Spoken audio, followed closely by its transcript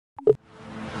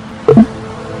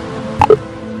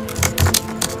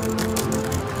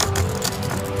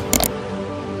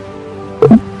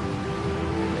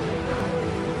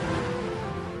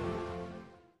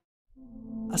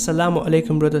Assalamu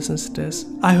alaikum brothers and sisters,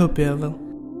 I hope you are well.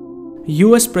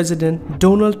 US President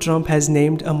Donald Trump has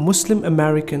named a Muslim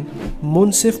American,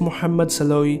 Moncef Mohamed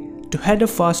Slaoui, to head a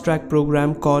fast-track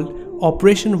program called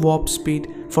Operation Warp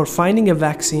Speed for finding a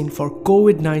vaccine for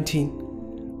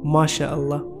COVID-19.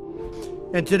 MashaAllah.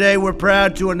 And today we're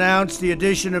proud to announce the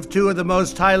addition of two of the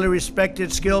most highly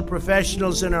respected, skilled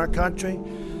professionals in our country,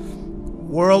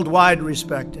 worldwide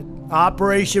respected.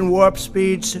 Operation Warp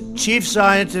Speed's chief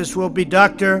scientist will be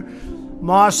Dr.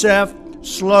 Moncef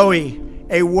Slaoui,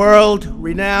 a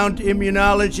world-renowned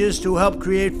immunologist who helped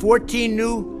create 14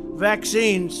 new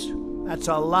vaccines. That's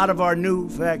a lot of our new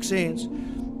vaccines.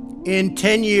 In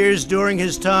 10 years during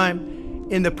his time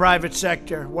in the private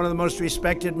sector, one of the most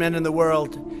respected men in the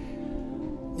world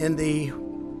in the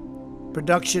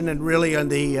production and really on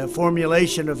the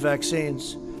formulation of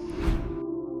vaccines.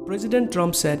 President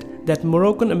Trump said that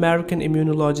Moroccan-American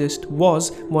immunologist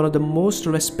was one of the most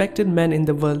respected men in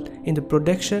the world in the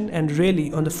production and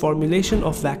really on the formulation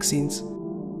of vaccines.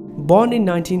 Born in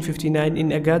 1959 in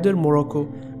Agadir, Morocco,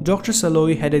 Dr.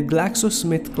 Slaoui headed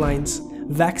GlaxoSmithKline's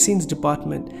vaccines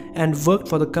department and worked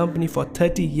for the company for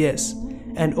 30 years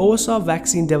and oversaw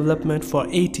vaccine development for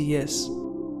 80 years.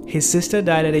 His sister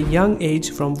died at a young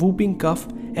age from whooping cough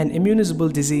and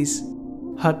immunisable disease.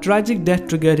 Her tragic death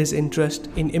triggered his interest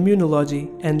in immunology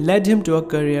and led him to a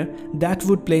career that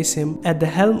would place him at the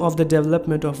helm of the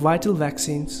development of vital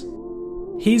vaccines.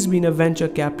 He's been a venture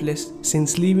capitalist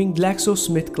since leaving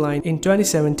GlaxoSmithKline in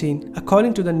 2017,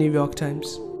 according to the New York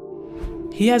Times.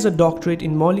 He has a doctorate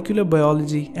in molecular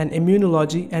biology and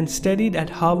immunology and studied at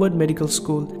Harvard Medical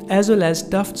School as well as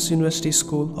Tufts University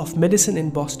School of Medicine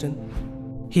in Boston.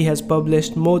 He has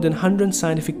published more than 100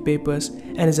 scientific papers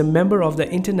and is a member of the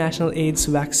International AIDS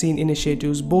Vaccine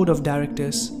Initiative's Board of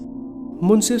Directors.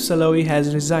 Moncef Slaoui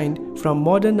has resigned from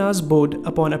Moderna's board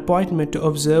upon appointment to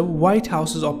observe White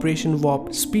House's Operation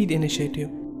Warp Speed initiative.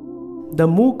 The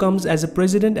move comes as the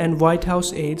President and White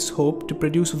House aides hope to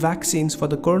produce vaccines for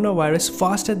the coronavirus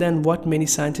faster than what many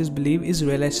scientists believe is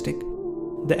realistic.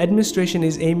 The administration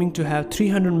is aiming to have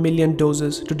 300 million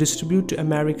doses to distribute to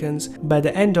Americans by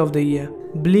the end of the year,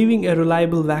 believing a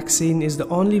reliable vaccine is the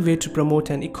only way to promote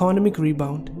an economic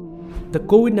rebound. The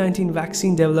COVID-19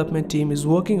 vaccine development team is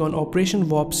working on Operation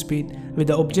Warp Speed with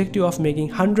the objective of making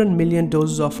 100 million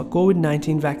doses of a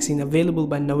COVID-19 vaccine available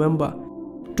by November,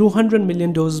 200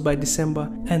 million doses by December,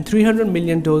 and 300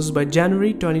 million doses by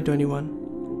January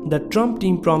 2021. The Trump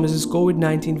team promises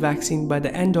COVID-19 vaccine by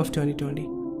the end of 2020.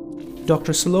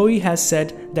 Dr. Slaoui has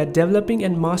said that developing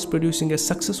and mass-producing a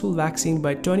successful vaccine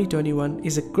by 2021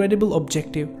 is a credible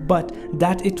objective, but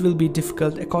that it will be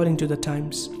difficult according to the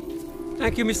Times.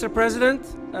 Thank you, Mr. President.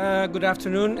 Good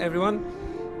afternoon, everyone.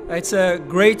 It's a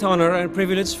great honor and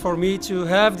privilege for me to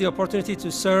have the opportunity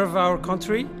to serve our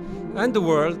country and the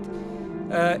world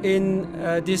in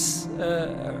this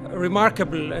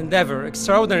remarkable endeavor,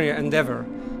 extraordinary endeavor,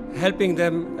 helping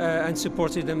them and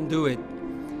supporting them do it.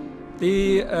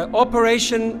 The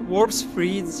Operation Warp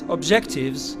Speed's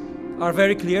objectives are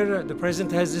very clear. The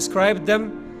President has described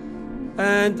them,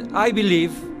 and I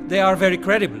believe they are very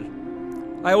credible.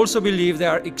 I also believe they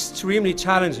are extremely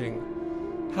challenging.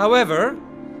 However,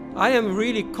 I am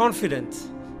really confident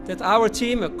that our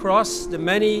team across the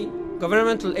many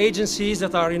governmental agencies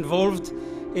that are involved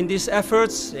in these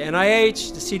efforts, the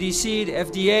NIH, the CDC, the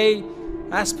FDA,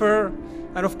 ASPR,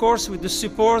 and of course with the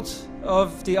support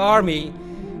of the Army,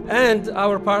 and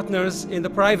our partners in the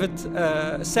private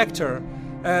sector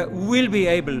will be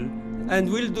able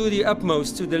and will do the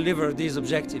utmost to deliver these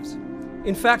objectives.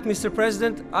 In fact, Mr.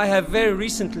 President, I have very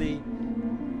recently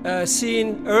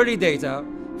seen early data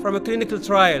from a clinical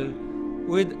trial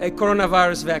with a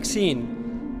coronavirus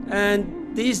vaccine,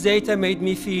 and these data made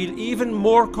me feel even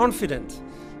more confident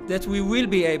that we will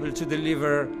be able to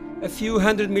deliver a few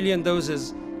 100 million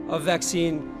doses of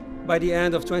vaccine by the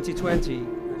end of 2020.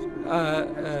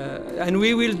 And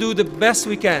we will do the best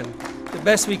we can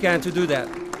to do that.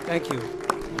 Thank you.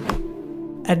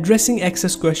 Addressing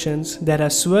access questions that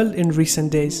have swelled in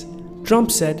recent days,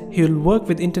 Trump said he will work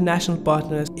with international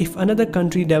partners if another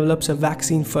country develops a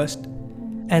vaccine first,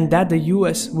 and that the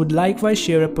US would likewise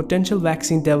share a potential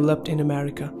vaccine developed in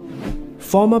America.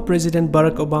 Former President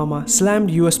Barack Obama slammed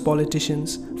US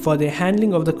politicians for their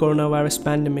handling of the coronavirus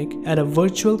pandemic at a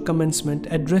virtual commencement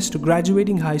addressed to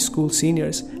graduating high school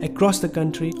seniors across the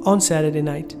country on Saturday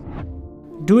night.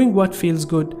 Doing what feels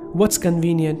good, what's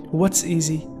convenient, what's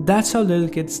easy, That's how little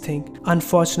kids think.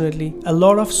 Unfortunately, a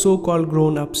lot of so-called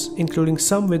grown-ups, including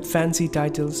some with fancy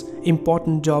titles,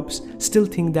 important jobs, still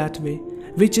think that way,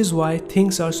 which is why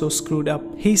things are so screwed up,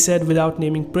 he said without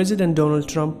naming President Donald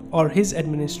Trump or his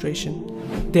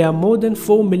administration. There are more than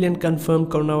 4 million confirmed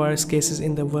coronavirus cases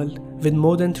in the world, with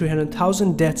more than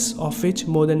 300,000 deaths, of which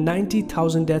more than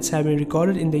 90,000 deaths have been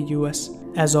recorded in the US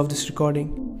as of this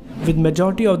recording, with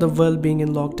majority of the world being in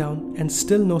lockdown and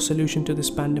still no solution to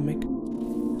this pandemic.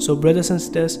 So brothers and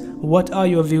sisters, what are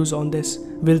your views on this?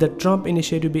 Will the Trump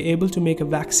initiative be able to make a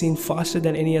vaccine faster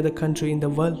than any other country in the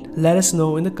world? Let us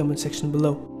know in the comment section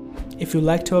below. If you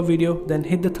liked our video, then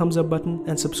hit the thumbs up button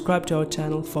and subscribe to our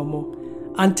channel for more.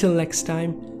 Until next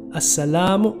time,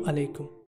 Assalamu alaikum.